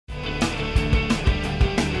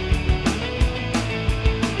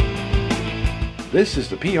This is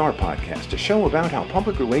the PR Podcast, a show about how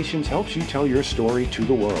public relations helps you tell your story to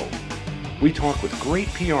the world. We talk with great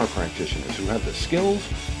PR practitioners who have the skills,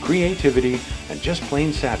 creativity, and just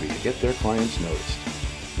plain savvy to get their clients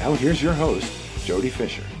noticed. Now here's your host, Jody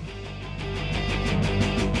Fisher.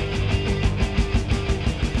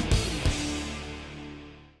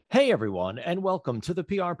 Hey everyone, and welcome to the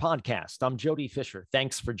PR Podcast. I'm Jody Fisher.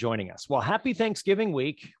 Thanks for joining us. Well, happy Thanksgiving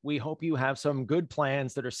week. We hope you have some good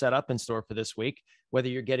plans that are set up in store for this week, whether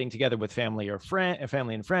you're getting together with family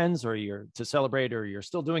and friends, or you're to celebrate, or you're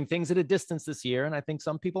still doing things at a distance this year. And I think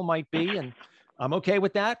some people might be, and I'm okay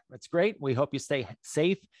with that. That's great. We hope you stay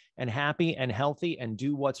safe and happy and healthy and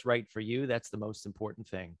do what's right for you. That's the most important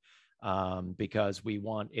thing. Because we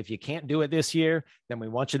want, if you can't do it this year, then we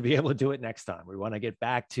want you to be able to do it next time. We want to get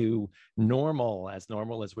back to normal as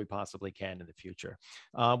we possibly can in the future.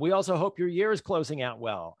 We also hope your year is closing out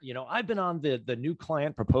well. You know, I've been on the new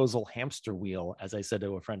client proposal hamster wheel, as I said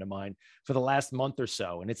to a friend of mine, for the last month or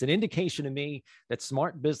so. And it's an indication to me that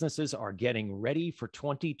smart businesses are getting ready for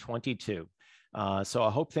 2022. So I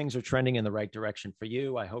hope things are trending in the right direction for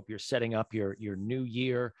you. I hope you're setting up your new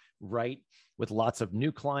year right with lots of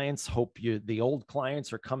new clients. Hope the old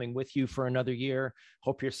clients are coming with you for another year.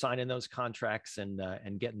 Hope you're signing those contracts and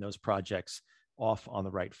getting those projects off on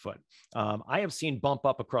the right foot. I have seen bump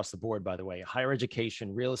up across the board, by the way, higher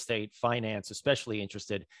education, real estate, finance, especially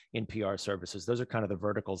interested in PR services. Those are kind of the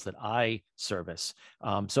verticals that I service.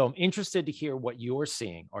 So I'm interested to hear what you're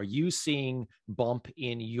seeing. Are you seeing bump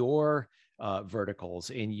in your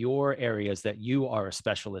verticals, in your areas that you are a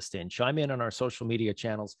specialist in? Chime in on our social media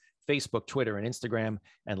channels, Facebook, Twitter, and Instagram,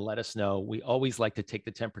 and let us know. We always like to take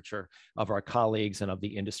the temperature of our colleagues and of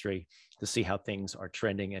the industry to see how things are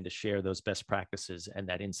trending and to share those best practices and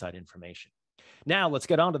that inside information. Now, let's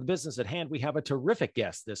get on to the business at hand. We have a terrific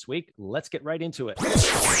guest this week. Let's get right into it.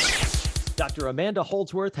 Dr. Amanda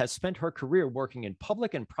Holdsworth has spent her career working in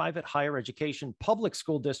public and private higher education, public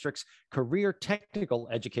school districts, career technical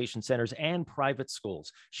education centers, and private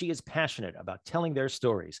schools. She is passionate about telling their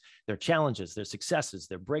stories, their challenges, their successes,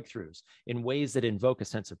 their breakthroughs in ways that invoke a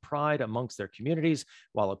sense of pride amongst their communities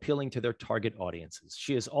while appealing to their target audiences.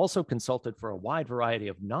 She has also consulted for a wide variety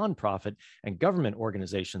of nonprofit and government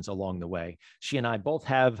organizations along the way. She and I both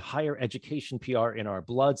have higher education PR in our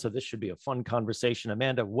blood, so this should be a fun conversation.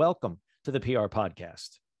 Amanda, welcome to the PR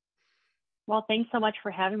Podcast. Well, thanks so much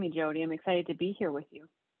for having me, Jody. I'm excited to be here with you.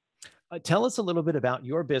 Tell us a little bit about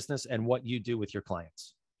your business and what you do with your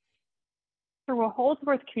clients. So, well,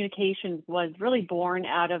 Holdsworth Communications was really born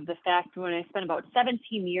out of the fact when I spent about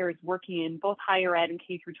 17 years working in both higher ed and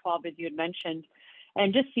K through 12, as you had mentioned,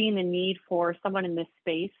 and just seeing the need for someone in this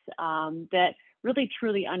space that really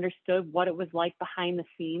truly understood what it was like behind the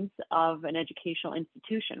scenes of an educational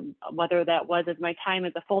institution, whether that was as my time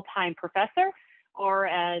as a full-time professor or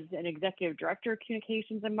as an executive director of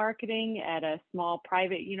communications and marketing at a small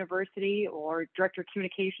private university, or director of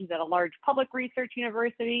communications at a large public research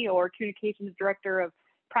university, or communications director of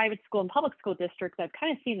private school and public school districts. I've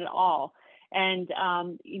kind of seen it all. And,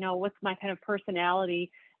 you know, what's my kind of personality,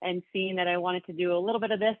 and seeing that I wanted to do a little bit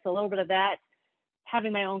of this, a little bit of that,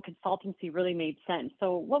 having my own consultancy really made sense.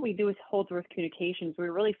 So what we do with Holdsworth Communications,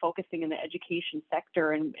 we're really focusing in the education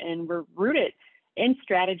sector, and we're rooted in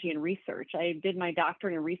strategy and research. I did my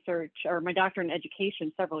doctorate in research, or my doctorate in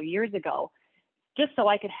education, several years ago, just so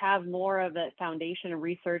I could have more of a foundation in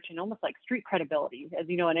research and almost like street credibility. As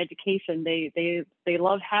you know, in education, they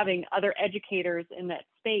love having other educators in that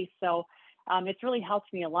space. So it's really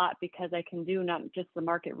helped me a lot, because I can do not just the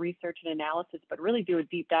market research and analysis, but really do a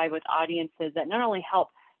deep dive with audiences that not only help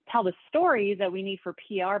tell the stories that we need for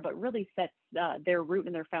PR, but really sets their root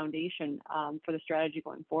and their foundation for the strategy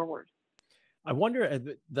going forward. I wonder,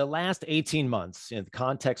 the last 18 months in the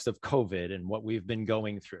context of COVID and what we've been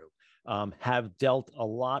going through have dealt a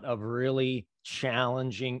lot of really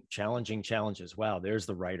challenging challenges. Wow, there's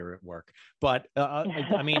the writer at work. But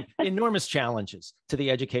I mean, enormous challenges to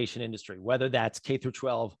the education industry, whether that's K through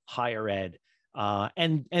 12, higher ed,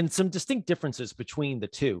 and some distinct differences between the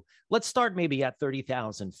two. Let's start maybe at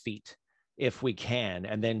 30,000 feet, if we can,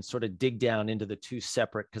 and then sort of dig down into the two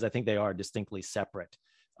separate, because I think they are distinctly separate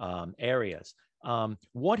areas.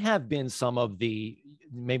 What have been some of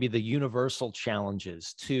maybe the universal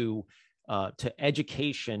challenges to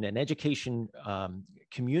education and education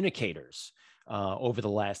communicators over the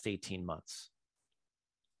last 18 months?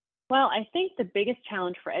 Well, I think the biggest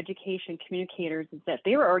challenge for education communicators is that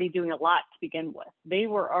they were already doing a lot to begin with. They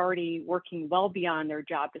were already working well beyond their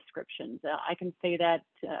job descriptions. I can say that,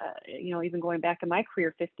 you know, even going back in my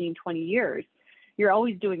career, 15, 20 years, you're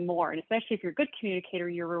always doing more. And especially if you're a good communicator,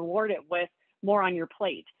 you're rewarded with more on your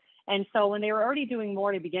plate. And so when they were already doing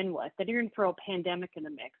more to begin with, then you're going to throw a pandemic in the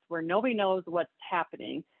mix where nobody knows what's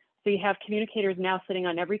happening. So you have communicators now sitting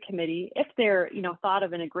on every committee. If they're, thought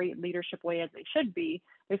of in a great leadership way as they should be,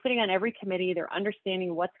 they're sitting on every committee. They're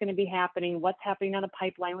understanding what's going to be happening, what's happening on the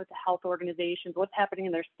pipeline with the health organizations, what's happening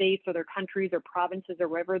in their states or their countries or provinces or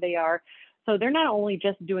wherever they are. So they're not only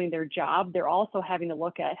just doing their job, they're also having to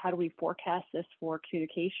look at how do we forecast this for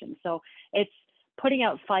communication. So it's putting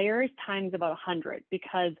out fires times about 100,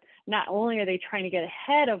 because not only are they trying to get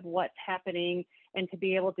ahead of what's happening and to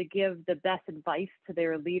be able to give the best advice to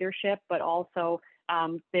their leadership, but also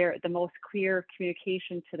the most clear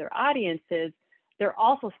communication to their audiences, they're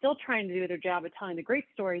also still trying to do their job of telling the great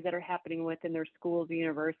stories that are happening within their schools and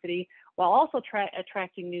university, while also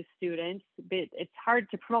attracting new students. But it's hard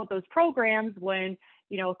to promote those programs when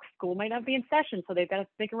school might not be in session, so they've got to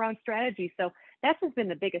think around strategy. So that's just been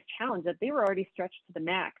the biggest challenge, that they were already stretched to the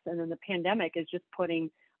max, and then the pandemic is just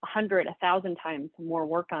putting 100, 1,000 times more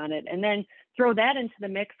work on it. And then throw that into the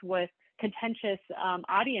mix with contentious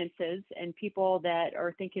audiences and people that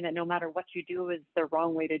are thinking that no matter what you do is the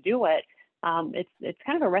wrong way to do it. It's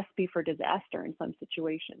kind of a recipe for disaster in some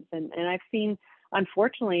situations. And I've seen,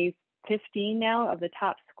 unfortunately, 15 now of the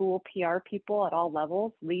top school PR people at all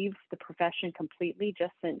levels leave the profession completely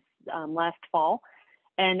just since last fall.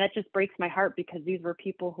 And that just breaks my heart, because these were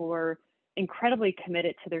people who were incredibly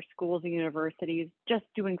committed to their schools and universities, just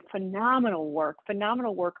doing phenomenal work,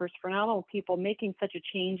 phenomenal workers, phenomenal people, making such a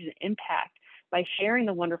change and impact by sharing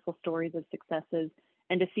the wonderful stories of successes.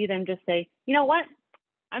 And to see them just say, you know what,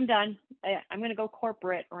 I'm done. I'm going to go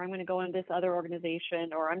corporate, or I'm going to go in this other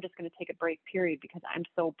organization, or I'm just going to take a break, period, because I'm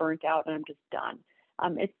so burnt out and I'm just done.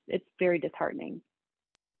 It's very disheartening.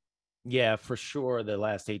 Yeah, for sure. The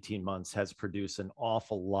last 18 months has produced an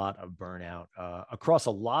awful lot of burnout across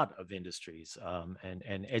a lot of industries,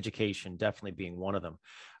 and education definitely being one of them.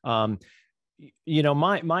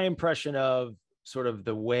 My impression of sort of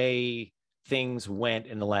the way things went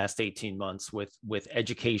in the last 18 months with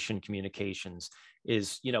education communications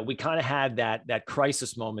is, we kind of had that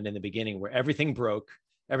crisis moment in the beginning where everything broke,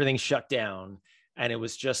 everything shut down. And it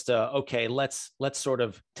was just, okay, let's sort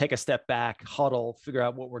of take a step back, huddle, figure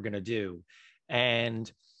out what we're going to do.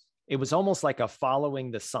 And it was almost like a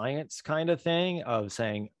following the science kind of thing of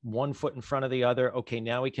saying one foot in front of the other. Okay,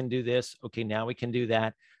 now we can do this. Okay, now we can do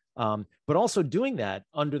that. But also doing that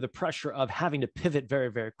under the pressure of having to pivot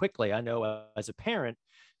very, very quickly. I know as a parent,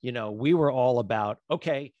 we were all about,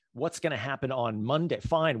 okay, what's going to happen on Monday?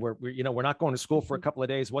 Fine. We're not going to school for a couple of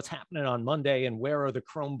days. What's happening on Monday, and where are the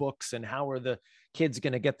Chromebooks, and how are the kids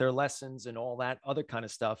going to get their lessons, and all that other kind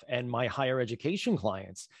of stuff. And my higher education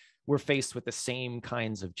clients were faced with the same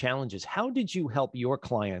kinds of challenges. How did you help your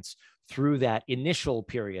clients through that initial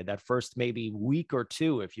period, that first maybe week or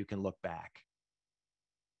two, if you can look back?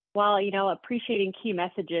 Well, appreciating key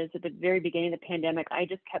messages at the very beginning of the pandemic, I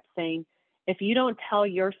just kept saying, if you don't tell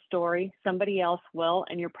your story, somebody else will,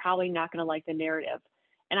 and you're probably not going to like the narrative.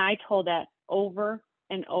 And I told that over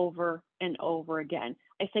and over and over again.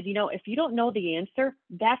 I said, if you don't know the answer,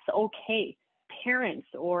 that's okay. Parents,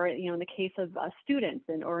 or, in the case of students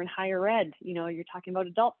or in higher ed, you're talking about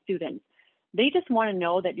adult students, they just want to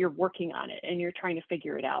know that you're working on it and you're trying to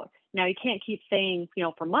figure it out. Now, you can't keep saying,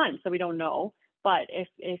 for months, so we don't know. But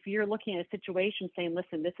if you're looking at a situation saying,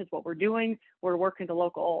 listen, this is what we're doing, we're working with the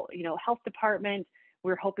local, health department,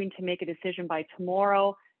 we're hoping to make a decision by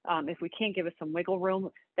tomorrow. If we can't, give us some wiggle room,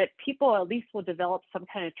 that people at least will develop some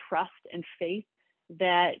kind of trust and faith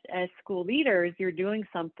that as school leaders, you're doing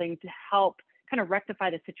something to help kind of rectify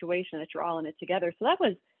the situation, that you're all in it together. So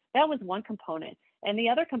that was one component. And the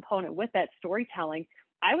other component with that storytelling,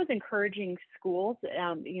 I was encouraging schools,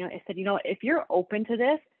 I said, if you're open to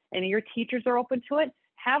this, and your teachers are open to it,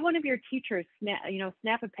 have one of your teachers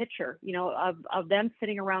snap a picture, of them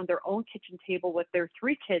sitting around their own kitchen table with their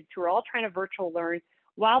 3 kids who are all trying to virtual learn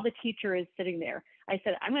while the teacher is sitting there. I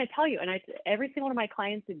said, I'm going to tell you, and every single one of my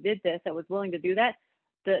clients who did this, that was willing to do that,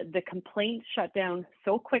 the complaints shut down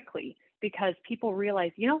so quickly, because people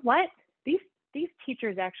realized, you know what, these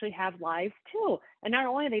teachers actually have lives too. And not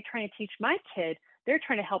only are they trying to teach my kid, they're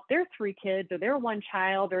trying to help their 3 kids or their 1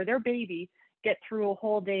 child or their baby get through a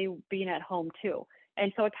whole day being at home too.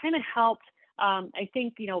 And so it kind of helped, I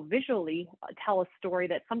think, visually tell a story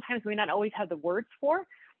that sometimes we not always have the words for.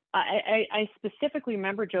 I specifically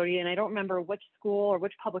remember, Jody, and I don't remember which school or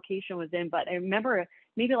which publication was in, but I remember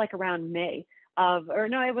maybe like around May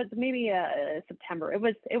it was maybe September.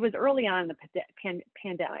 It was early on in the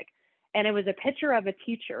pandemic. And it was a picture of a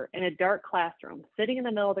teacher in a dark classroom, sitting in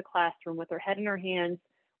the middle of the classroom with her head in her hands,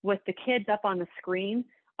 with the kids up on the screen,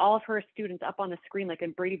 all of her students up on the screen, like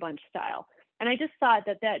in Brady Bunch style. And I just thought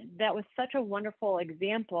that was such a wonderful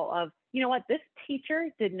example of, you know what, this teacher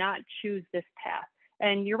did not choose this path.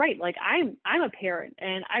 And you're right, like I'm a parent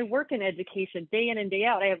and I work in education day in and day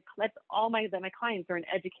out. That's all my clients are in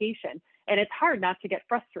education. And it's hard not to get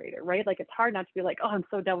frustrated, right? Like it's hard not to be like, oh, I'm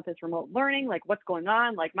so done with this remote learning. Like what's going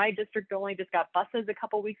on? Like my district only just got buses a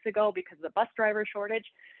couple weeks ago because of the bus driver shortage.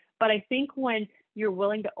 But I think when you're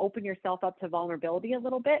willing to open yourself up to vulnerability a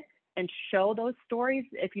little bit and show those stories,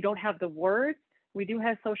 if you don't have the words, we do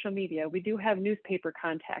have social media, we do have newspaper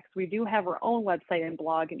contacts, we do have our own website and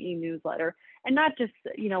blog and e-newsletter, and not just,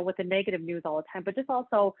 you know, with the negative news all the time, but just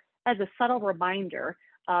also as a subtle reminder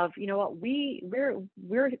of, you know what,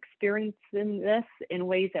 we're experiencing this in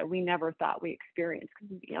ways that we never thought we experienced.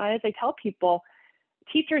 You know, as I tell people,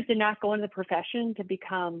 teachers did not go into the profession to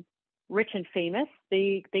become rich and famous.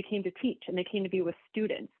 They came to teach and they came to be with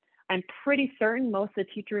students. I'm pretty certain most of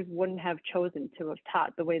the teachers wouldn't have chosen to have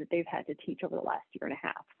taught the way that they've had to teach over the last year and a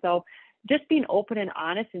half. So just being open and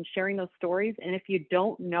honest and sharing those stories. And if you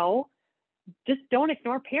don't know, just don't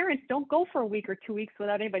ignore parents. Don't go for a week or 2 weeks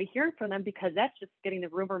without anybody hearing from them, because that's just getting the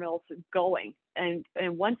rumor mills going. And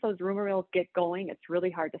once those rumor mills get going, it's really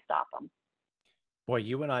hard to stop them. Boy,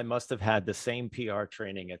 you and I must have had the same PR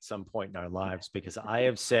training at some point in our lives, because I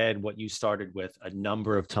have said what you started with a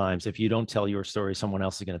number of times. If you don't tell your story, someone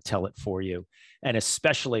else is going to tell it for you. And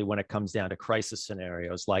especially when it comes down to crisis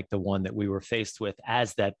scenarios like the one that we were faced with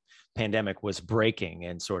as that pandemic was breaking,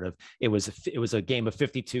 and sort of it was a game of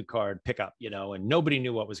 52 card pickup, you know, and nobody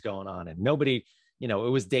knew what was going on, and nobody, you know,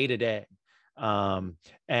 it was day to day.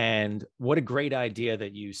 And what a great idea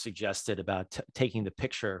that you suggested about taking the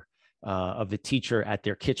picture of the teacher at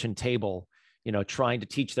their kitchen table, you know, trying to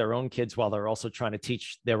teach their own kids while they're also trying to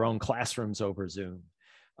teach their own classrooms over Zoom.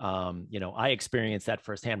 You know, I experienced that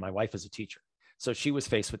firsthand. My wife is a teacher, so she was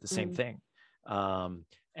faced with the same thing.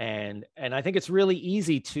 And I think it's really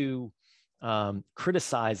easy to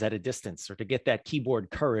criticize at a distance, or to get that keyboard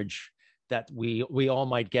courage that we all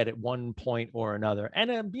might get at one point or another.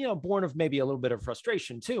 And, you know, born of maybe a little bit of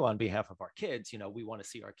frustration too, on behalf of our kids. You know, we want to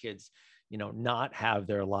see our kids, you know, not have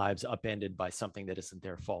their lives upended by something that isn't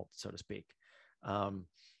their fault, so to speak.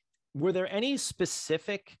 Were there any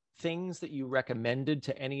specific things that you recommended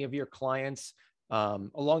to any of your clients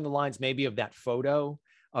along the lines maybe of that photo,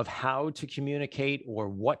 of how to communicate or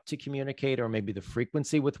what to communicate, or maybe the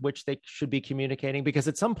frequency with which they should be communicating? Because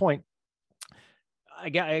at some point, I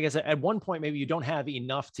guess at one point, maybe you don't have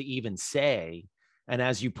enough to even say. And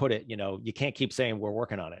as you put it, you know, you can't keep saying we're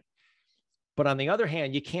working on it. But on the other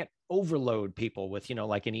hand, you can't overload people with, you know,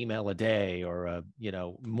 like an email a day, or, you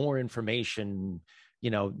know, more information, you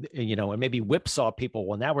know, and maybe whipsaw people.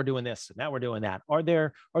 Well, now we're doing this, and now we're doing that. Are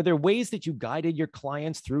there ways that you guided your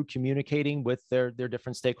clients through communicating with their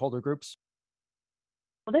different stakeholder groups?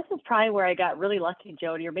 Well, this is probably where I got really lucky,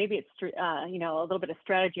 Jody, or maybe it's, you know, a little bit of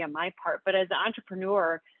strategy on my part. But as an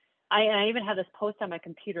entrepreneur, I even have this post on my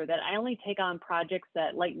computer that I only take on projects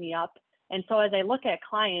that light me up. And so as I look at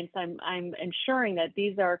clients, I'm ensuring that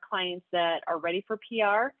these are clients that are ready for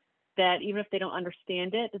PR, that even if they don't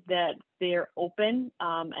understand it, that they're open,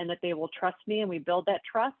 and that they will trust me, and we build that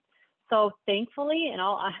trust. So thankfully,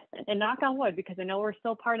 and knock on wood, because I know we're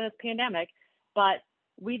still part of this pandemic, but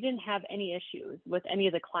we didn't have any issues with any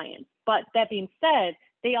of the clients. But that being said,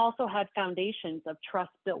 they also had foundations of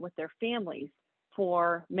trust built with their families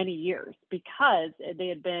for many years, because they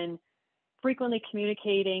had been frequently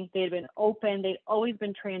communicating, they had been open, they'd always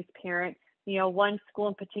been transparent. You know, one school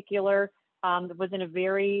in particular was in a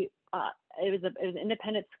very, it was an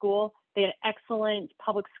independent school. They had an excellent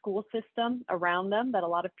public school system around them that a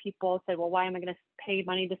lot of people said, well, why am I going to pay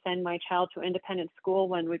money to send my child to an independent school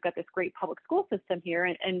when we've got this great public school system here?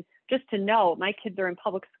 And just to know, my kids are in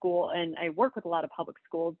public school, and I work with a lot of public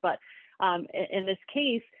schools, but in this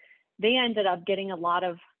case, they ended up getting a lot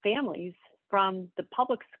of families from the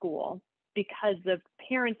public school, because the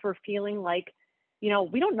parents were feeling like, you know,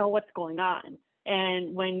 we don't know what's going on.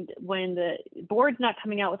 And when the board's not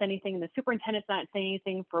coming out with anything, and the superintendent's not saying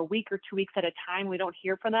anything for a week or 2 weeks at a time, we don't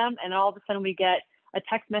hear from them. And all of a sudden we get a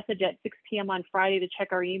text message at 6 p.m. on Friday to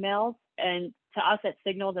check our emails. And to us, that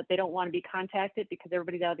signals that they don't want to be contacted because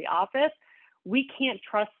everybody's out of the office. We can't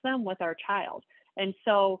trust them with our child. And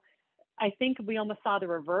so I think we almost saw the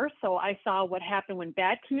reverse. So I saw what happened when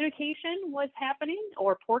bad communication was happening,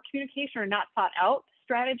 or poor communication, or not thought out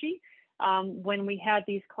strategy. When we had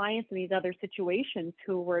these clients in these other situations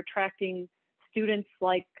who were attracting students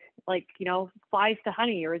like, you know, flies to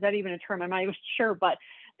honey, or is that even a term? I'm not even sure, but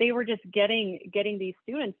they were just getting these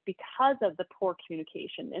students because of the poor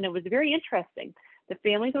communication. And it was very interesting. The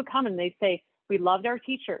families would come and they'd say, we loved our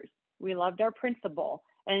teachers, we loved our principal,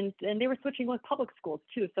 And they were switching with public schools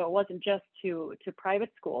too. So it wasn't just to private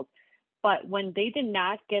schools. But when they did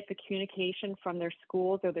not get the communication from their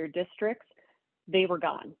schools or their districts, they were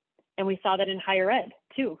gone. And we saw that in higher ed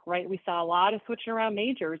too, right? We saw a lot of switching around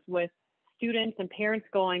majors with students and parents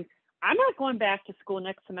going, I'm not going back to school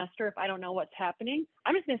next semester if I don't know what's happening.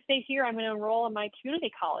 I'm just going to stay here. I'm going to enroll in my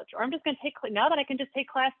community college, or I'm just going to take, now that I can just take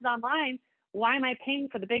classes online, why am I paying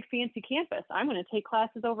for the big fancy campus? I'm going to take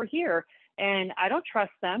classes over here. And I don't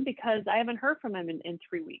trust them because I haven't heard from them in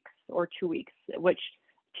 3 weeks or 2 weeks, which,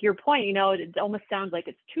 to your point, it almost sounds like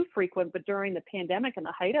it's too frequent, but during the pandemic and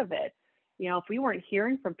the height of it, if we weren't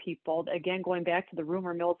hearing from people, again, going back to the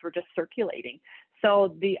rumor mills were just circulating.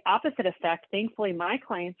 So the opposite effect, thankfully, my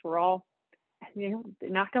clients were all,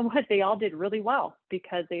 knock on wood, they all did really well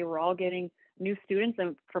because they were all getting new students.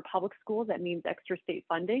 And for public schools, that means extra state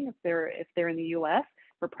funding if they're in the U.S.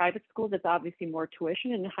 For private schools, it's obviously more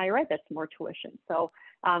tuition, and in higher ed, that's more tuition. So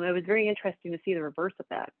it was very interesting to see the reverse of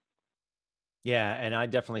that. Yeah, and I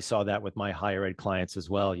definitely saw that with my higher ed clients as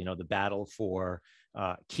well. The battle for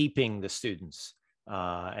keeping the students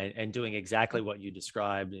and doing exactly what you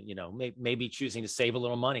described. Maybe choosing to save a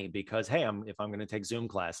little money because, hey, if I'm going to take Zoom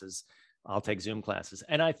classes, I'll take Zoom classes.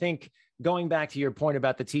 And I think going back to your point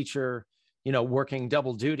about the teacher, working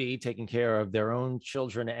double duty, taking care of their own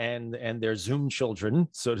children and their Zoom children,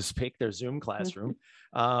 so to speak, their Zoom classroom.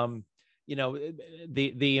 The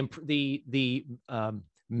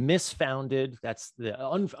misfounded, that's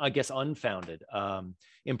unfounded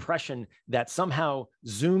impression that somehow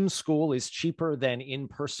Zoom school is cheaper than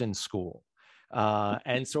in-person school,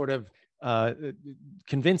 and sort of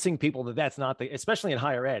convincing people that that's not especially in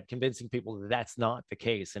higher ed, convincing people that that's not the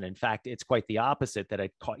case. And in fact, it's quite the opposite, that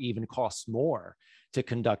it even costs more to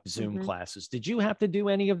conduct Zoom classes. Did you have to do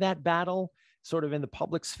any of that battle sort of in the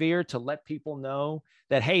public sphere to let people know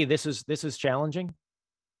that, hey, this is challenging?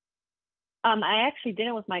 I actually did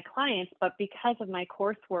it with my clients, but because of my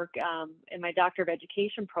coursework in my Doctor of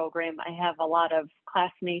Education program, I have a lot of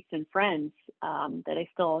classmates and friends that I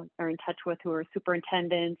still are in touch with who are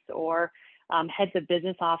superintendents or heads of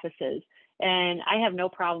business offices. And I have no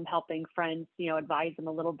problem helping friends, advise them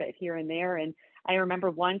a little bit here and there. And I remember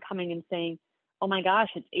one coming and saying, oh my gosh,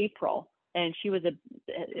 it's April. And she was an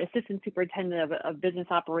assistant superintendent of business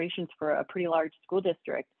operations for a pretty large school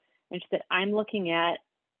district. And she said, I'm looking at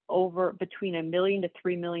over between $1 million to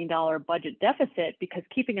 $3 million budget deficit, because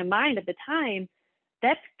keeping in mind at the time,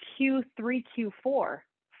 that's Q3, Q4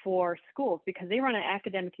 for schools, because they run an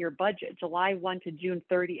academic year budget, July 1 to June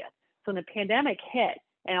 30th. So when the pandemic hit,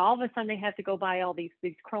 and all of a sudden they have to go buy all these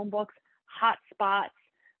Chromebooks, hotspots,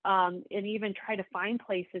 and even try to find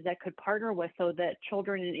places that could partner with so that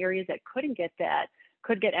children in areas that couldn't get that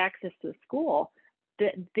could get access to the school.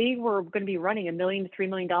 They were going to be running $1 million to $3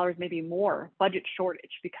 million, maybe more, budget shortage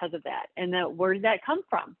because of that. And where did that come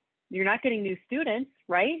from? You're not getting new students,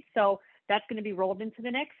 right? So that's going to be rolled into the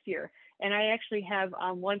next year. And I actually have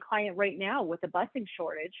one client right now with a busing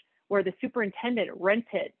shortage where the superintendent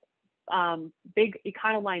rented big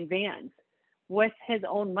Econoline vans with his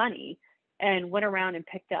own money and went around and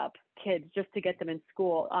picked up kids just to get them in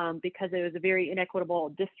school because it was a very inequitable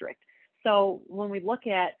district. So when we look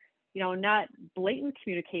at not blatant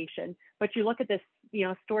communication, but you look at this,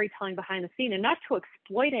 storytelling behind the scene, and not to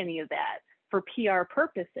exploit any of that for PR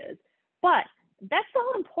purposes, but that's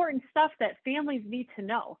all important stuff that families need to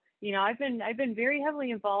know. I've been very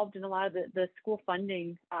heavily involved in a lot of the school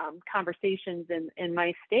funding conversations in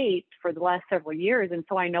my state for the last several years, and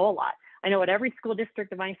so I know a lot. I know what every school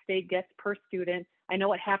district in my state gets per student. I know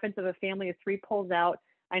what happens if a family of 3 pulls out.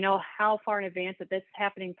 I know how far in advance that that's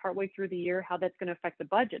happening partway through the year, how that's going to affect the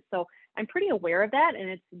budget. So I'm pretty aware of that. And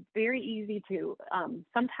it's very easy to,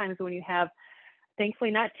 sometimes when you have, thankfully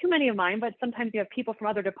not too many of mine, but sometimes you have people from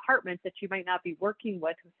other departments that you might not be working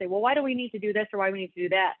with who say, well, why do we need to do this or why do we need to do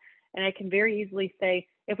that? And I can very easily say,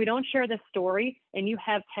 if we don't share this story and you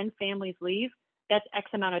have 10 families leave, that's X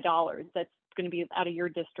amount of dollars that's going to be out of your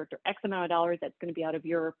district, or X amount of dollars that's going to be out of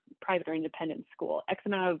your private or independent school, X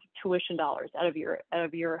amount of tuition dollars out of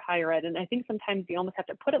your higher ed. And I think sometimes you almost have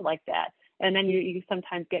to put it like that. And then you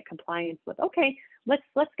sometimes get compliance with, okay, let's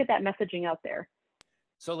get that messaging out there.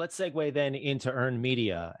 So let's segue then into earned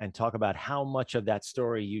media and talk about how much of that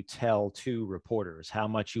story you tell to reporters, how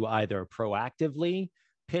much you either proactively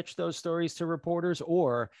pitch those stories to reporters,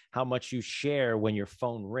 or how much you share when your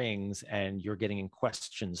phone rings and you're getting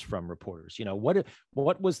questions from reporters.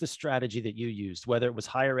 What was the strategy that you used, whether it was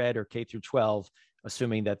higher ed or K through 12,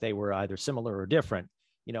 assuming that they were either similar or different?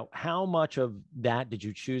 How much of that did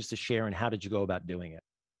you choose to share and how did you go about doing it?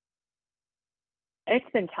 It's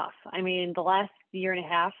been tough. I mean, the last year and a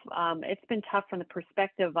half, it's been tough from the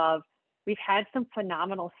perspective of we've had some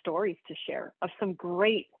phenomenal stories to share of some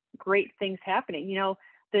great, great things happening.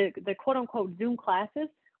 The quote unquote Zoom classes,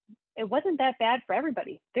 it wasn't that bad for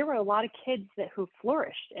everybody. There were a lot of kids who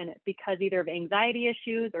flourished in it because either of anxiety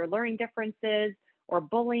issues or learning differences or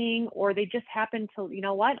bullying, or they just happened to, you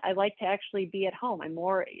know what, I like to actually be at home. I'm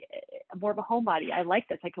more of a homebody. I like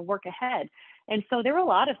this. I can work ahead. And so there were a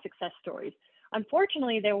lot of success stories.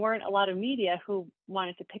 Unfortunately, there weren't a lot of media who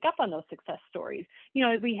wanted to pick up on those success stories.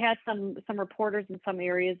 We had some reporters in some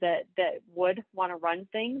areas that would want to run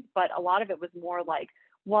things, but a lot of it was more like,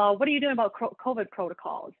 well, what are you doing about COVID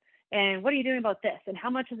protocols? And what are you doing about this? And how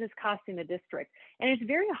much is this costing the district? And it's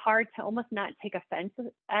very hard to almost not take offense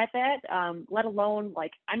at that, let alone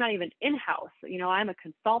like, I'm not even in-house, I'm a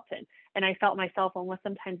consultant. And I felt myself almost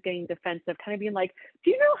sometimes getting defensive, kind of being like,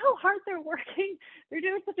 do you know how hard they're working? They're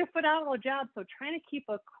doing such a phenomenal job. So trying to keep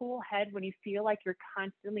a cool head when you feel like you're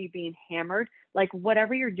constantly being hammered, like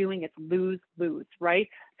whatever you're doing, it's lose, right?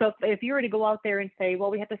 So if you were to go out there and say,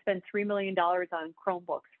 well, we have to spend $3 million on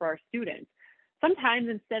Chromebooks for our students, sometimes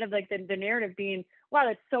instead of like the narrative being, wow,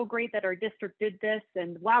 that's so great that our district did this,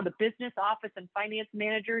 and wow, the business office and finance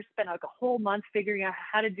managers spent like a whole month figuring out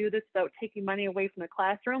how to do this without taking money away from the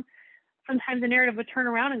classroom. Sometimes the narrative would turn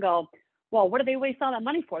around and go, well, what did they waste all that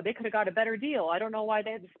money for? They could have got a better deal. I don't know why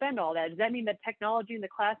they had to spend all that. Does that mean that technology in the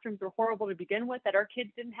classrooms were horrible to begin with, that our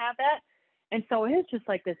kids didn't have that? And so it is just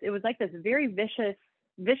like this. It was like this very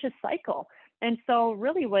vicious cycle. And so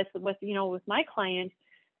really with my clients,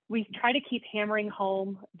 we try to keep hammering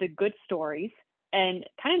home the good stories and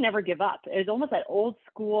kind of never give up. It's almost that old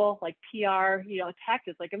school, like PR,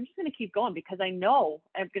 tactics. Like, I'm just going to keep going because I know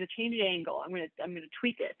I'm going to change the angle. I'm going to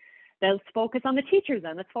tweak it. Let's focus on the teachers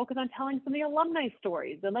then. Let's focus on telling some of the alumni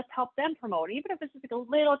stories, and let's help them promote. Even if it's just like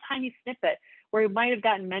a little tiny snippet where it might have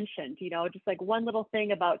gotten mentioned, just like one little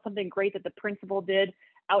thing about something great that the principal did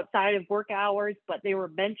outside of work hours, but they were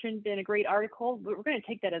mentioned in a great article. We're going to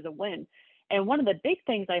take that as a win. And one of the big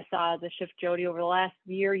things I saw as a shift, Jody, over the last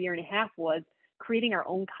year and a half was creating our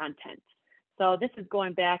own content. So this is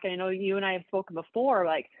going back, and I know you and I have spoken before,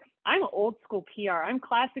 like I'm an old school PR. I'm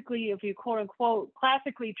classically, if you quote unquote,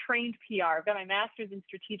 classically trained PR. I've got my master's in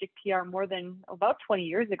strategic PR more than about 20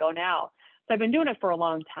 years ago now. So I've been doing it for a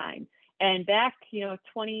long time. And back,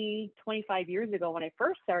 20, 25 years ago, when I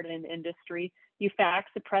first started in the industry, you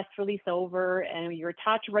fax the press release over and you're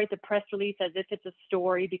taught to write the press release as if it's a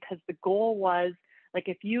story, because the goal was like,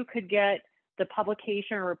 if you could get the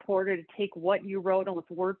publication or reporter to take what you wrote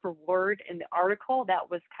almost word for word in the article,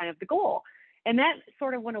 that was kind of the goal. And that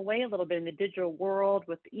sort of went away a little bit in the digital world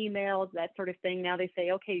with emails, that sort of thing. Now they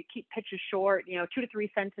say, okay, keep pitches short, 2 to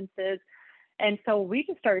 3 sentences. And so we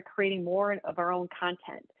just started creating more of our own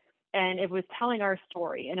content. And it was telling our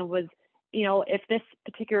story. And it was, if this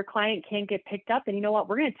particular client can't get picked up, then you know what,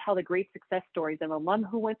 we're going to tell the great success stories of an alum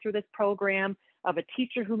who went through this program, of a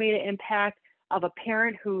teacher who made an impact, of a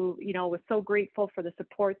parent who, was so grateful for the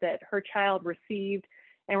support that her child received.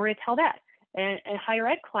 And we're going to tell that. And higher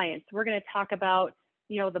ed clients, we're going to talk about,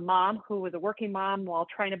 the mom who was a working mom while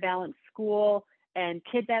trying to balance school and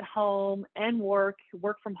kids at home and work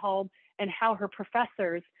from home, and how her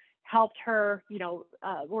professors helped her,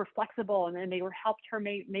 were flexible, and then they helped her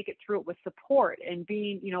make it through it with support and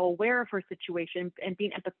being, aware of her situation and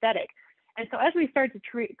being empathetic. And so as we started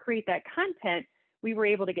to create that content, we were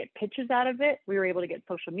able to get pitches out of it. We were able to get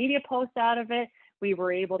social media posts out of it. We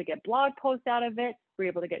were able to get blog posts out of it. We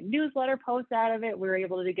were able to get newsletter posts out of it. We were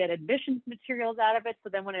able to get admissions materials out of it. So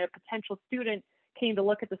then when a potential student came to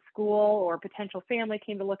look at the school, or a potential family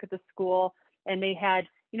came to look at the school, and they had,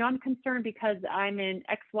 I'm concerned because I'm in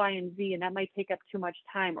X, Y, and Z, and that might take up too much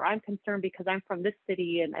time, or I'm concerned because I'm from this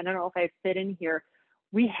city and I don't know if I fit in here.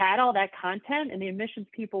 We had all that content, and the admissions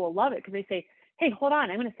people will love it because they say, hey, hold on,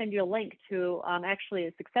 I'm going to send you a link to actually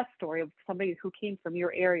a success story of somebody who came from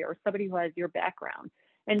your area or somebody who has your background.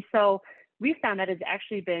 And so we found that has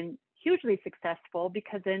actually been hugely successful,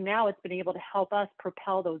 because then now it's been able to help us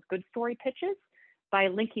propel those good story pitches by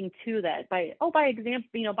linking to that. By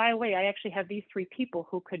example, by the way, I actually have these 3 people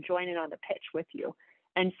who could join in on the pitch with you.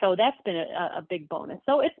 And so that's been a big bonus.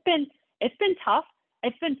 So it's been tough.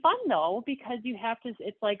 It's been fun though, because you have to,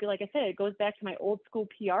 it's like I said, it goes back to my old school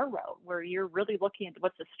PR route, where you're really looking at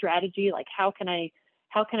what's the strategy, like how can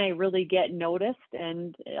I really get noticed?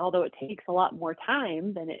 And although it takes a lot more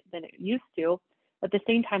time than it used to, at the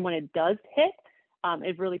same time, when it does hit,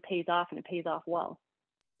 it really pays off, and it pays off well.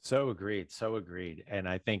 So agreed. And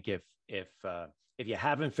I think if you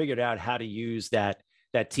haven't figured out how to use that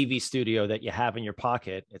TV studio that you have in your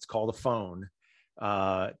pocket, it's called a phone.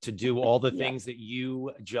 to do all the Yeah. things that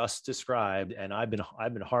you just described. And I've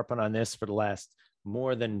been harping on this for the last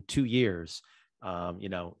more than 2 years.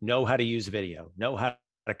 Know how to use video, know how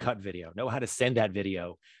to cut video, know how to send that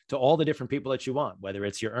video to all the different people that you want, whether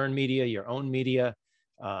it's your earned media, your own media,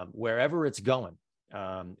 wherever it's going.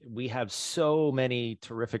 We have so many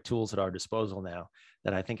terrific tools at our disposal now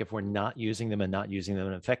that I think if we're not using them and not using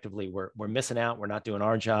them effectively, we're missing out. We're not doing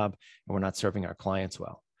our job, and we're not serving our clients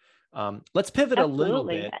well. Let's pivot a little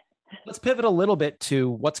bit. Let's pivot a little bit to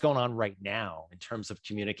what's going on right now in terms of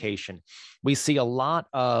communication. We see a lot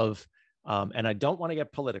of, and I don't want to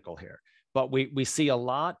get political here, but we see a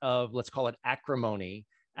lot of, let's call it acrimony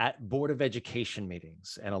at Board of Education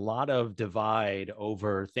meetings, and a lot of divide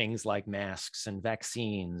over things like masks and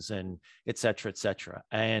vaccines and et cetera, et cetera.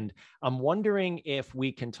 And I'm wondering if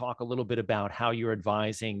we can talk a little bit about how you're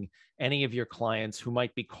advising any of your clients who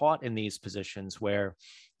might be caught in these positions where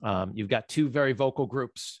you've got two very vocal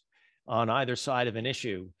groups on either side of an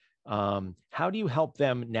issue. How do you help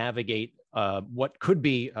them navigate what could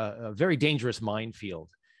be a very dangerous minefield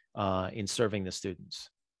in serving the students?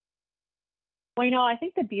 Well, I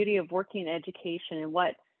think the beauty of working in education and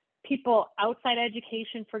what people outside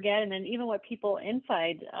education forget, and then even what people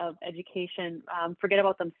inside of education forget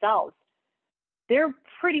about themselves. They're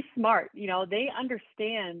pretty smart. They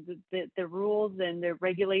understand the rules and the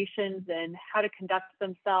regulations and how to conduct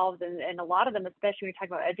themselves. And a lot of them, especially when you talk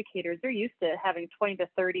about educators, they're used to having 20 to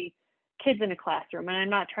 30 kids in a classroom. And I'm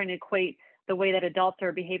not trying to equate the way that adults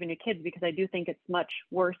are behaving to kids, because I do think it's much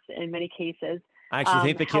worse in many cases. I actually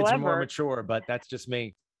think the kids are more mature, but that's just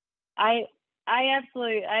me. I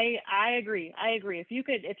absolutely, I agree. If you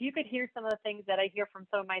could hear some of the things that I hear from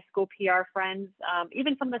some of my school PR friends,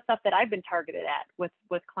 even some of the stuff that I've been targeted at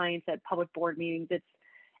with clients at public board meetings,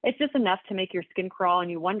 it's just enough to make your skin crawl,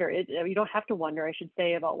 and you wonder. You don't have to wonder, I should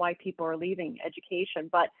say, about why people are leaving education.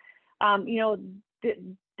 But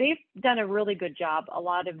they've done a really good job, a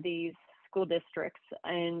lot of these school districts,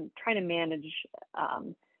 in trying to manage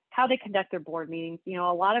how they conduct their board meetings. A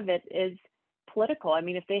lot of it is political. I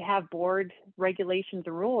mean, if they have board regulations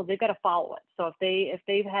and rules, they've got to follow it. So if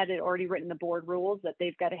they've had it already written in the board rules that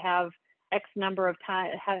they've got to have X number of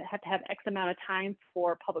time, have to have X amount of time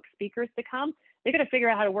for public speakers to come, they've got to figure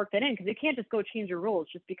out how to work that in, because they can't just go change your rules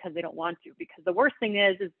just because they don't want to. Because the worst thing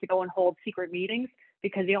is to go and hold secret meetings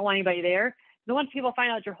because you don't want anybody there. The once people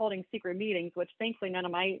find out you're holding secret meetings, which thankfully none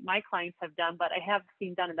of my clients have done, but I have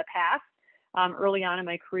seen done in the past, early on in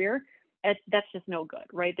my career, that's just no good,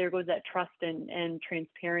 right? There goes that trust and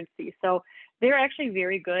transparency. So they're actually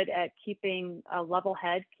very good at keeping a level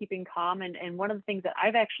head, keeping calm. And one of the things that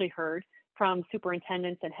I've actually heard from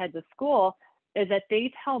superintendents and heads of school is that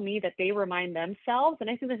they tell me that they remind themselves, and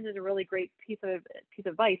I think this is a really great piece of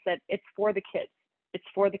advice, that it's for the kids. It's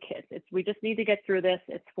for the kids. We just need to get through this.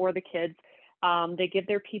 It's for the kids. They give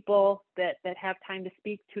their people that have time to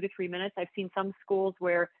speak 2 to 3 minutes. I've seen some schools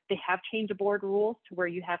where they have changed the board rules to where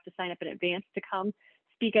you have to sign up in advance to come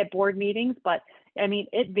speak at board meetings. But I mean,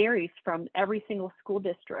 it varies from every single school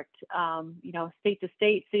district, state to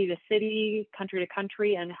state, city to city, country to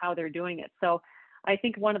country, and how they're doing it. So I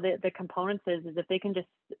think one of the components is if they can just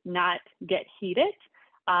not get heated,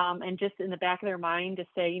 and just in the back of their mind to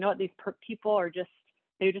say, these people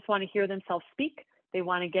they just want to hear themselves speak. They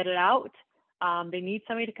want to get it out. They need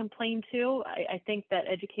somebody to complain to. I think that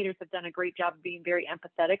educators have done a great job of being very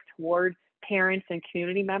empathetic toward parents and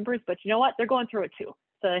community members, but you know what? They're going through it too.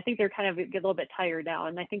 So I think they're kind of get a little bit tired now.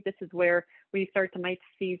 And I think this is where we might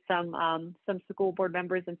see some school board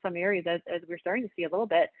members in some areas, as we're starting to see a little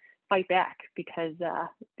bit, fight back because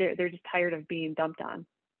they're just tired of being dumped on.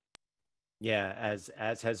 Yeah,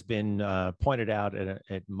 as has been pointed out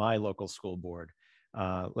at my local school board,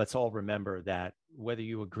 let's all remember that whether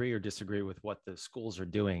you agree or disagree with what the schools are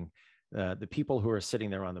doing, the people who are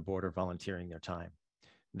sitting there on the board are volunteering their time.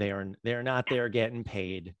 They're not there getting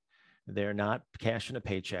paid. They're not cashing a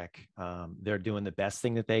paycheck. They're doing the best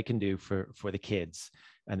thing that they can do for the kids,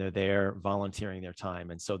 and they're there volunteering their time.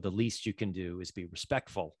 And so the least you can do is be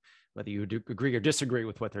respectful, whether you agree or disagree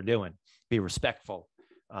with what they're doing. Be respectful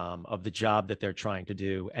of the job that they're trying to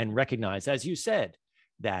do, and recognize, as you said,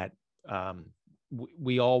 that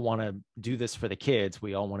we all want to do this for the kids.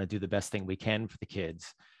 We all want to do the best thing we can for the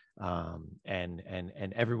kids,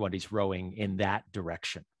 and everybody's rowing in that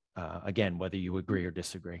direction. Again, whether you agree or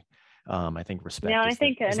disagree, I think respect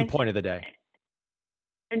is the point of the day.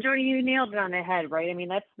 And Jody, you nailed it on the head, right? I mean,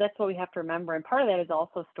 that's what we have to remember. And part of that is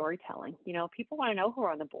also storytelling. People want to know who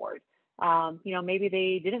are on the board. Maybe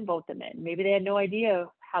they didn't vote them in. Maybe they had no idea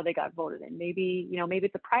how they got voted in. Maybe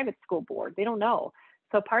it's a private school board. They don't know.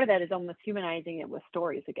 So part of that is almost humanizing it with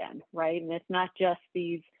stories again, right? And it's not just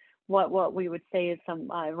these, what we would say is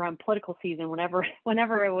some around political season, whenever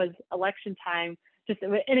it was election time, just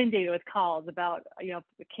inundated with calls about,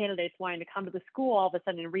 the candidates wanting to come to the school all of a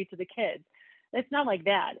sudden and read to the kids. It's not like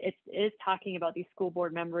that. It is talking about these school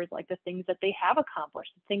board members, like the things that they have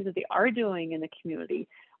accomplished, the things that they are doing in the community.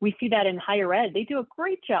 We see that in higher ed. They do a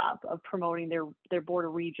great job of promoting their board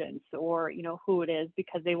of regents, or, who it is,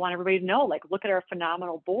 because they want everybody to know, like, look at our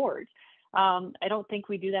phenomenal board. I don't think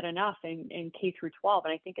we do that enough in K through 12.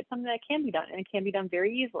 And I think it's something that can be done, and it can be done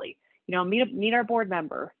very easily. Meet our board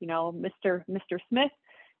member. Mr. Smith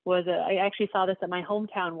I actually saw this at my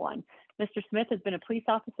hometown one. Mr. Smith has been a police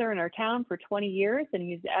officer in our town for 20 years, and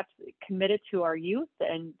he's absolutely committed to our youth.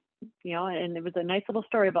 And, and it was a nice little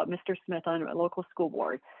story about Mr. Smith on a local school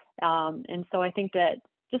board. And so I think that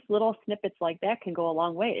just little snippets like that can go a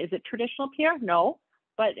long way. Is it traditional PR? No,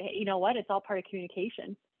 but you know what? It's all part of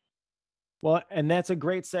communication. Well, and that's a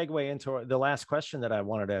great segue into the last question that I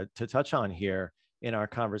wanted to touch on here in our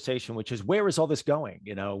conversation, which is, where is all this going?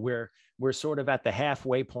 We're sort of at the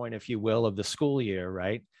halfway point, if you will, of the school year,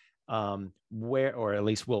 right? Where, or at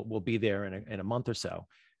least we'll be there in a month or so.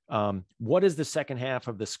 What is the second half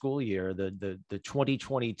of the school year, the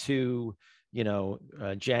 2022,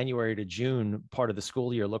 January to June part of the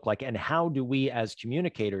school year look like? And how do we as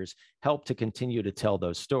communicators help to continue to tell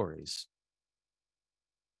those stories?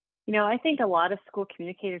 I think a lot of school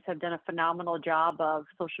communicators have done a phenomenal job of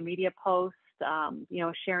social media posts,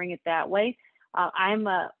 sharing it that way. I'm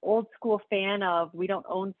an old school fan of, we don't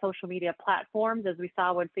own social media platforms, as we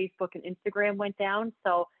saw when Facebook and Instagram went down.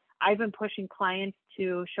 So I've been pushing clients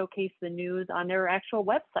to showcase the news on their actual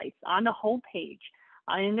websites, on the homepage,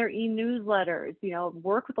 in their e-newsletters,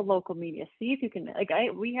 work with the local media, see if you can,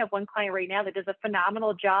 we have one client right now that does a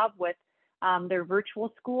phenomenal job with their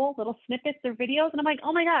virtual school, little snippets, their videos. And I'm like,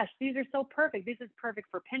 oh my gosh, these are so perfect. This is perfect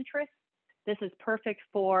for Pinterest. This is perfect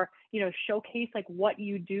for, showcase like what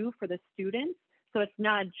you do for the students. So it's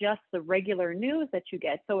not just the regular news that you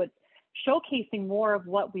get. So it's showcasing more of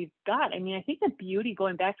what we've got. I mean, I think the beauty,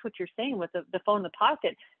 going back to what you're saying with the phone in the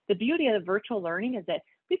pocket, the beauty of the virtual learning is that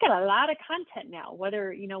we've got a lot of content now,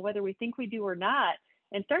 whether we think we do or not.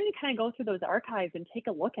 And starting to kind of go through those archives and take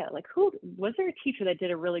a look at it, like, who was there a teacher that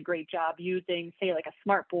did a really great job using, say, like a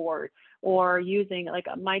smart board, or using, like,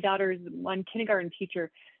 my daughter's one kindergarten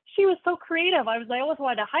teacher. She was so creative. I always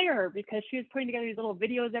wanted to hire her because she was putting together these little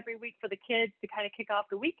videos every week for the kids to kind of kick off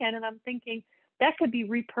the weekend. And I'm thinking that could be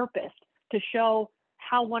repurposed to show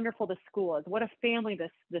how wonderful the school is, what a family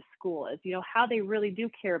this school is, how they really do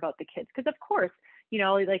care about the kids. Because of course,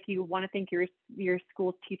 like, you want to think your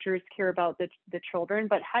school teachers care about the children,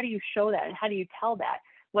 but how do you show that, and how do you tell that,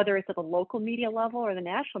 whether it's at the local media level or the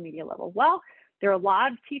national media level? Well, there are a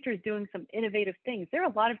lot of teachers doing some innovative things. There are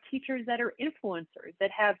a lot of teachers that are influencers that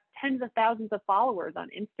have tens of thousands of followers on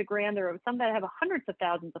Instagram. There are some that have hundreds of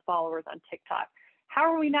thousands of followers on TikTok. How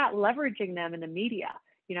are we not leveraging them in the media?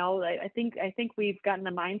 I think we've gotten the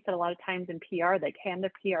mindset a lot of times in PR that I'm the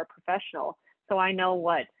PR professional, so I know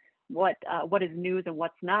what is news and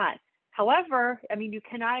what's not. However, I mean, you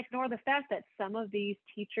cannot ignore the fact that some of these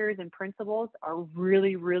teachers and principals are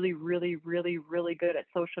really, really, really, really, really good at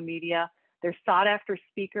social media. They're sought after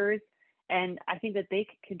speakers, and I think that they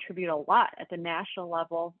can contribute a lot at the national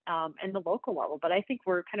level and the local level. But I think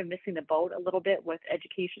we're kind of missing the boat a little bit with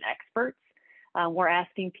education experts. We're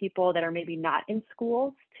asking people that are maybe not in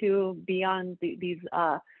schools to be on these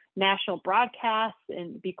national broadcasts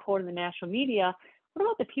and be quoted in the national media. What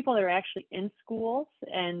about the people that are actually in schools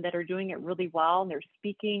and that are doing it really well, and they're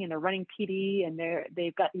speaking and they're running PD and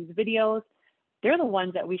they've got these videos? They're the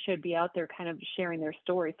ones that we should be out there kind of sharing their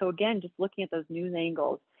story. So again, just looking at those news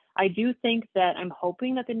angles, I do think that I'm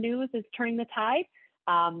hoping that the news is turning the tide.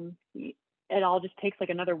 It all just takes like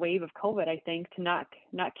another wave of COVID, I think, to knock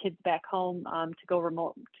kids back home to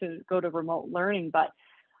go to remote learning. But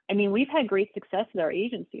I mean, we've had great success with our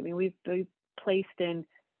agency. I mean, we've placed in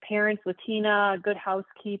Parents Latina, Good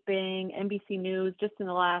Housekeeping, NBC News, just in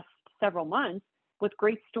the last several months, with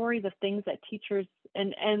great stories of things that teachers,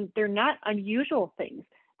 and they're not unusual things.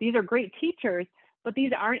 These are great teachers, but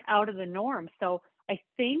these aren't out of the norm. So I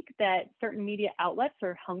think that certain media outlets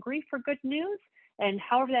are hungry for good news. And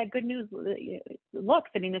however that good news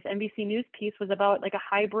looks, I mean, this NBC News piece was about like a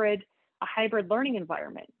hybrid learning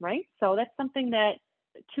environment, right? So that's something that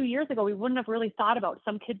 2 years ago we wouldn't have really thought about,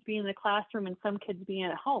 some kids being in the classroom and some kids being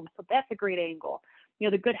at home. So that's a great angle.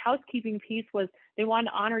 The Good Housekeeping piece was they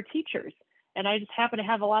wanted to honor teachers. And I just happen to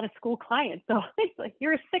have a lot of school clients. So it's like,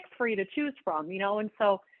 here are 6 for you to choose from, and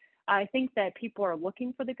so I think that people are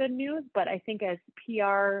looking for the good news, but I think as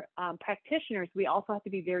PR practitioners, we also have to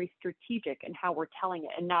be very strategic in how we're telling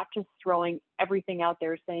it and not just throwing everything out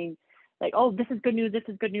there saying like, oh, this is good news, this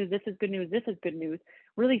is good news, this is good news, this is good news.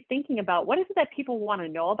 Really thinking about what is it that people want to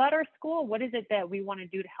know about our school? What is it that we want to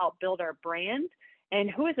do to help build our brand?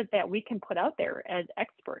 And who is it that we can put out there as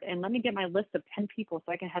expert? And let me get my list of 10 people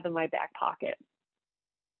so I can have in my back pocket.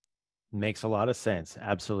 Makes a lot of sense.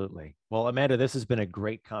 Absolutely. Well, Amanda, this has been a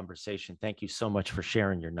great conversation. Thank you so much for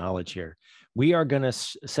sharing your knowledge here. We are going to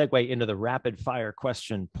segue into the rapid fire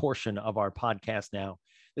question portion of our podcast now.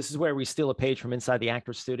 This is where we steal a page from inside the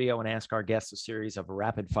Actors Studio and ask our guests a series of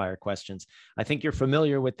rapid fire questions. I think you're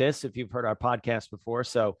familiar with this if you've heard our podcast before.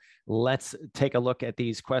 So let's take a look at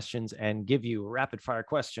these questions and give you a rapid fire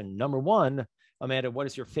question. Number one, Amanda, what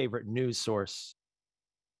is your favorite news source?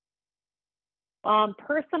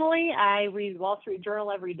 Personally, I read Wall Street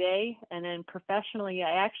Journal every day. And then professionally,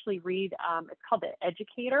 I actually read, it's called The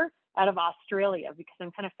Educator out of Australia, because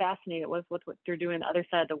I'm kind of fascinated with what they're doing on the other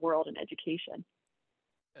side of the world in education.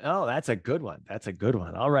 Oh, that's a good one. That's a good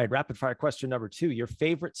one. All right. Rapid fire question number two, your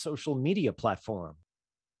favorite social media platform?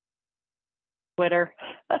 Twitter.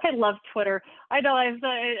 I love Twitter. I know I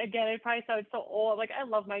probably sound so old. Like, I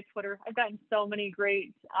love my Twitter. I've gotten so many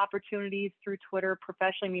great opportunities through Twitter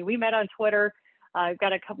professionally. I mean, we met on Twitter. I've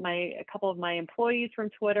got a couple of my employees from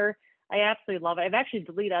Twitter. I absolutely love it. I've actually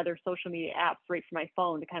deleted other social media apps right from my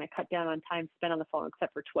phone to kind of cut down on time spent on the phone,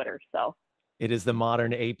 except for Twitter. So it is the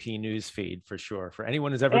modern AP news feed for sure. For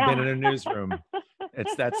anyone who's ever been in a newsroom,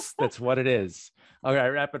 that's what it is. All right,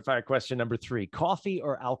 rapid fire question number three, coffee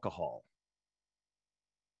or alcohol?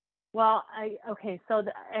 Well, so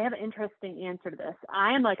I have an interesting answer to this.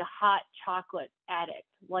 I am like a hot chocolate addict.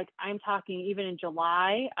 Like, I'm talking even in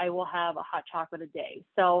July, I will have a hot chocolate a day.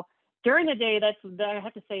 So during the day, I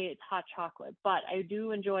have to say it's hot chocolate, but I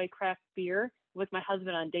do enjoy craft beer with my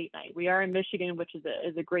husband on date night. We are in Michigan, which is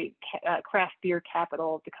a great craft beer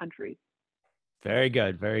capital of the country. Very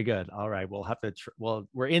good. Very good. All right. We'll have to,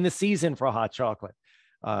 we're in the season for hot chocolate.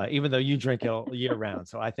 Even though you drink it all year round.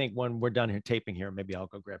 So I think when we're done here taping here, maybe I'll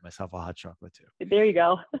go grab myself a hot chocolate too. There you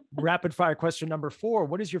go. Rapid fire question number four.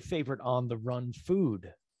 What is your favorite on the run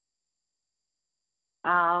food?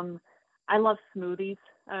 I love smoothies.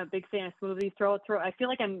 I'm a big fan of smoothies. I feel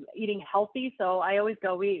like I'm eating healthy. So I always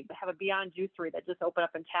go, we have a Beyond Juicery that just opened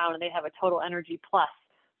up in town, and they have a Total Energy Plus.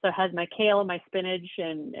 So it has my kale, my spinach,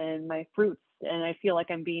 and my fruits. And I feel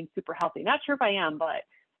like I'm being super healthy. Not sure if I am, but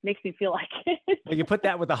makes me feel like it. Well, you put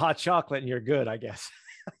that with the hot chocolate and you're good, I guess.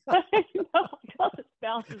 I know, it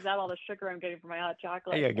balances out all the sugar I'm getting from my hot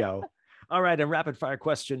chocolate. There you go. All right. And rapid fire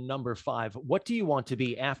question number five. What do you want to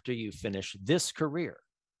be after you finish this career?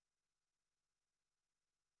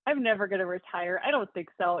 I'm never going to retire. I don't think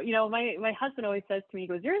so. You know, my husband always says to me, he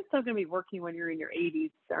goes, you're still going to be working when you're in your 80s,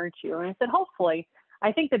 aren't you? And I said, hopefully.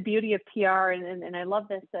 I think the beauty of PR, and I love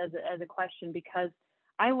this as a question, because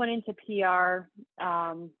I went into PR,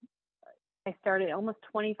 I started almost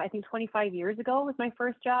 25 years ago was my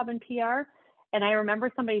first job in PR. And I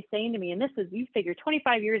remember somebody saying to me, and you figure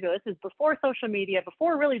 25 years ago, this is before social media,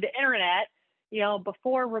 before really the internet,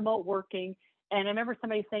 before remote working. And I remember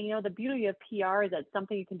somebody saying, the beauty of PR is that it's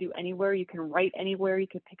something you can do anywhere. You can write anywhere. You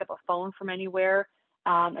can pick up a phone from anywhere.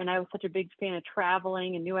 And I was such a big fan of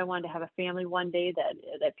traveling and knew I wanted to have a family one day,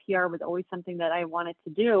 that PR was always something that I wanted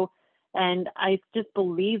to do. And I just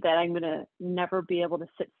believe that I'm going to never be able to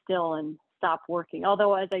sit still and stop working.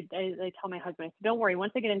 Although, as I tell my husband, I said, don't worry,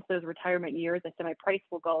 once I get into those retirement years, I said, the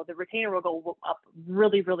retainer will go up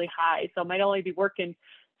really, really high. So I might only be working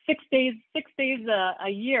 6 days a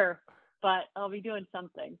year, but I'll be doing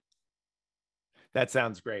something. That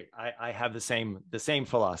sounds great. I have the same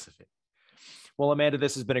philosophy. Well, Amanda,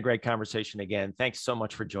 this has been a great conversation again. Thanks so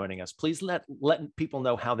much for joining us. Please let people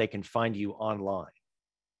know how they can find you online.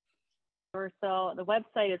 So the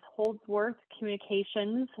website is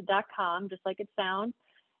holdsworthcommunications.com, just like it sounds.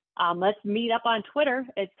 Let's meet up on Twitter.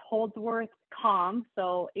 It's holdsworthcom,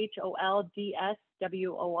 so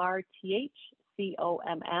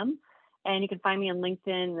HOLDSWORTHCOMM. And you can find me on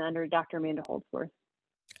LinkedIn under Dr. Amanda Holdsworth.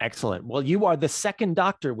 Excellent. Well, you are the second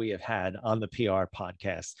doctor we have had on the PR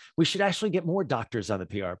podcast. We should actually get more doctors on the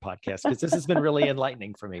PR podcast, because this has been really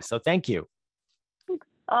enlightening for me. So thank you.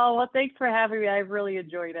 Oh, well, thanks for having me. I've really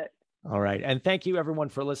enjoyed it. All right. And thank you, everyone,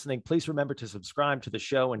 for listening. Please remember to subscribe to the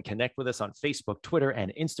show and connect with us on Facebook, Twitter,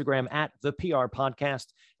 and Instagram at The PR Podcast,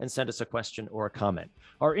 and send us a question or a comment.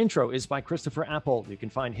 Our intro is by Christopher Apple. You can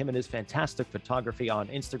find him and his fantastic photography on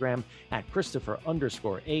Instagram at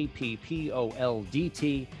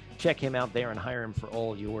Christopher_APPOLDT. check him out there and hire him for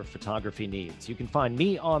all your photography needs. You can find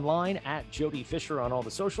me online at Jody Fisher on all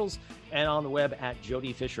the socials and on the web at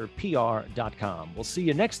jodyfisherpr.com. We'll see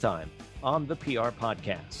you next time on the PR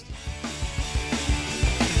Podcast.